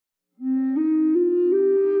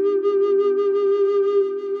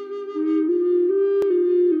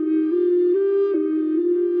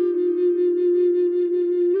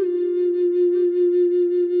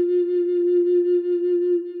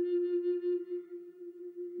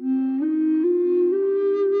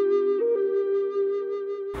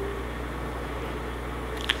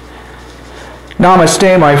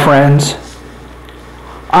Namaste, my friends.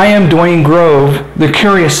 I am Dwayne Grove, the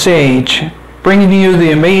Curious Sage, bringing you the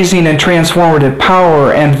amazing and transformative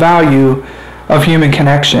power and value of human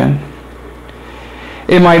connection.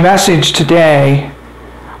 In my message today,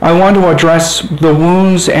 I want to address the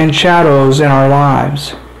wounds and shadows in our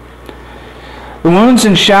lives. The wounds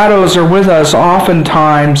and shadows are with us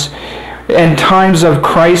oftentimes in times of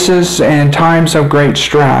crisis and times of great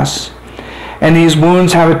stress. And these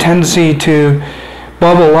wounds have a tendency to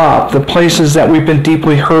bubble up, the places that we've been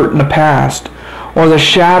deeply hurt in the past, or the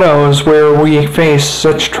shadows where we face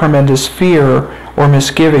such tremendous fear or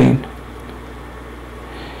misgiving.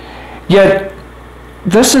 Yet,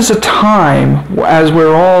 this is a time, as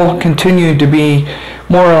we're all continuing to be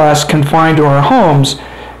more or less confined to our homes,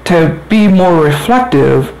 to be more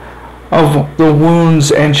reflective of the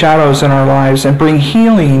wounds and shadows in our lives and bring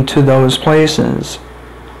healing to those places.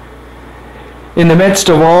 In the midst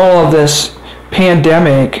of all of this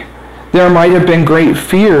pandemic, there might have been great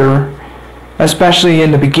fear, especially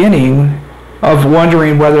in the beginning, of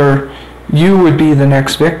wondering whether you would be the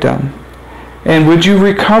next victim. And would you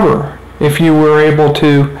recover if you were able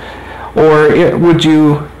to, or would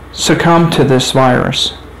you succumb to this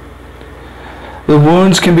virus? The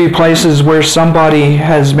wounds can be places where somebody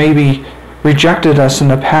has maybe rejected us in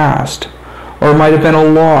the past, or it might have been a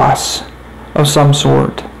loss of some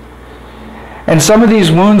sort. And some of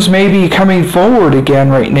these wounds may be coming forward again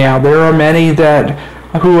right now. There are many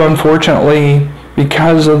who unfortunately,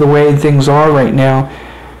 because of the way things are right now,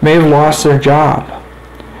 may have lost their job,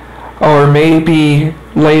 or may be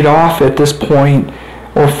laid off at this point,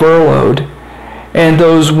 or furloughed. And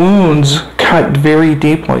those wounds cut very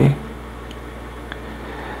deeply.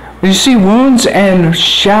 You see, wounds and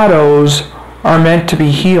shadows are meant to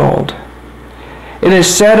be healed. It is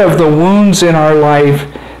said of the wounds in our life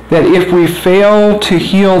that if we fail to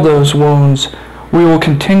heal those wounds, we will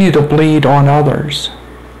continue to bleed on others.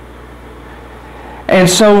 And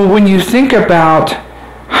so when you think about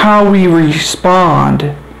how we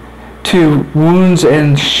respond to wounds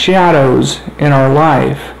and shadows in our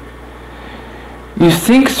life, you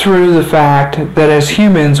think through the fact that as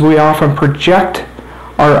humans we often project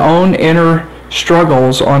our own inner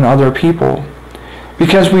struggles on other people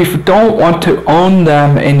because we don't want to own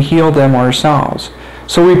them and heal them ourselves.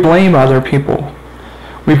 So we blame other people.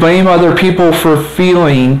 We blame other people for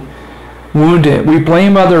feeling wounded. We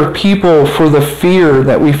blame other people for the fear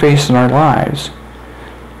that we face in our lives.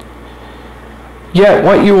 Yet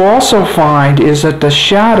what you also find is that the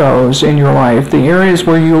shadows in your life, the areas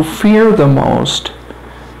where you fear the most,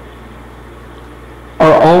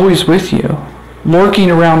 are always with you,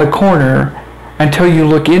 lurking around the corner until you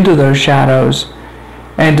look into those shadows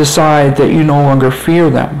and decide that you no longer fear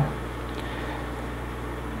them.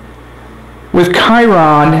 With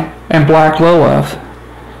Chiron and Black Lilith,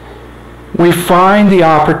 we find the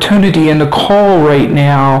opportunity and the call right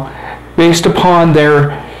now, based upon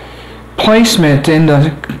their placement in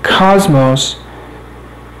the cosmos,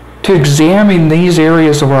 to examine these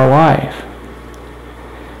areas of our life.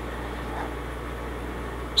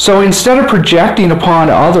 So instead of projecting upon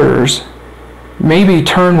others, maybe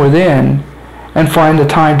turn within and find the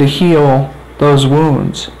time to heal those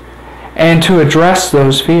wounds and to address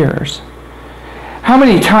those fears. How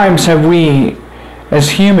many times have we,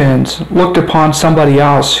 as humans, looked upon somebody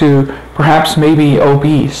else who perhaps may be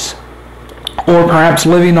obese or perhaps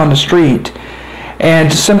living on the street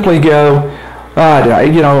and simply go,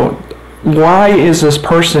 why is this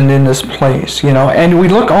person in this place? And we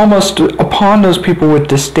look almost upon those people with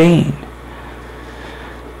disdain.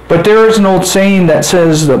 But there is an old saying that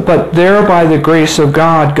says, but there by the grace of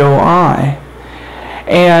God go I.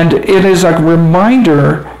 And it is a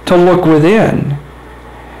reminder to look within,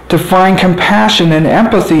 to find compassion and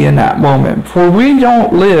empathy in that moment. For we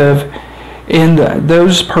don't live in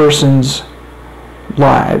those persons'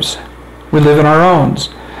 lives. We live in our own.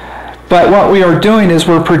 But what we are doing is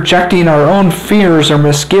we're projecting our own fears or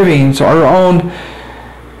misgivings, our own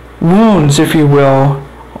wounds, if you will,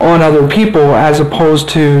 on other people, as opposed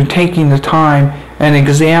to taking the time and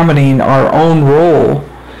examining our own role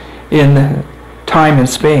in time and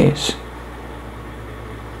space.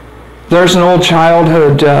 There's an old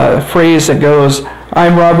childhood phrase that goes,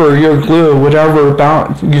 I'm rubber, you're glue, whatever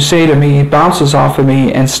you say to me bounces off of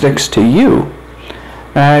me and sticks to you.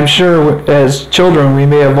 And I'm sure as children we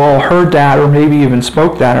may have all heard that or maybe even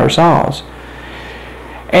spoke that ourselves.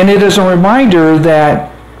 And it is a reminder that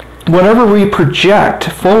whatever we project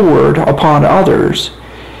forward upon others,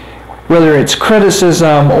 whether it's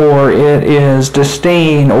criticism or it is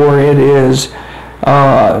disdain or it is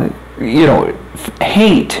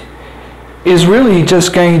hate, is really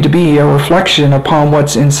just going to be a reflection upon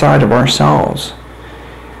what's inside of ourselves.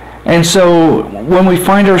 And so when we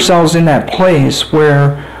find ourselves in that place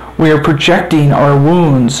where we are projecting our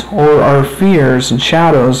wounds or our fears and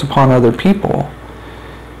shadows upon other people,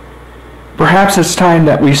 perhaps it's time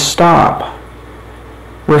that we stop,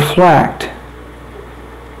 reflect,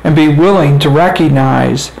 and be willing to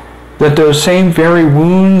recognize that those same very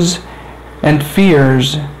wounds and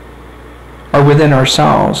fears are within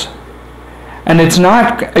ourselves. And it's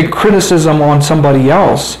not a criticism on somebody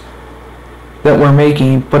else that we're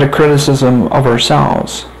making, but a criticism of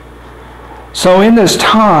ourselves. So in this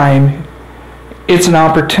time, it's an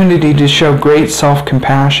opportunity to show great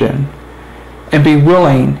self-compassion and be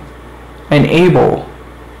willing and able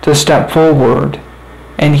to step forward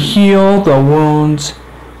and heal the wounds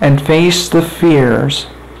and face the fears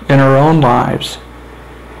in our own lives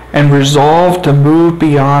and resolve to move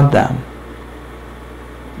beyond them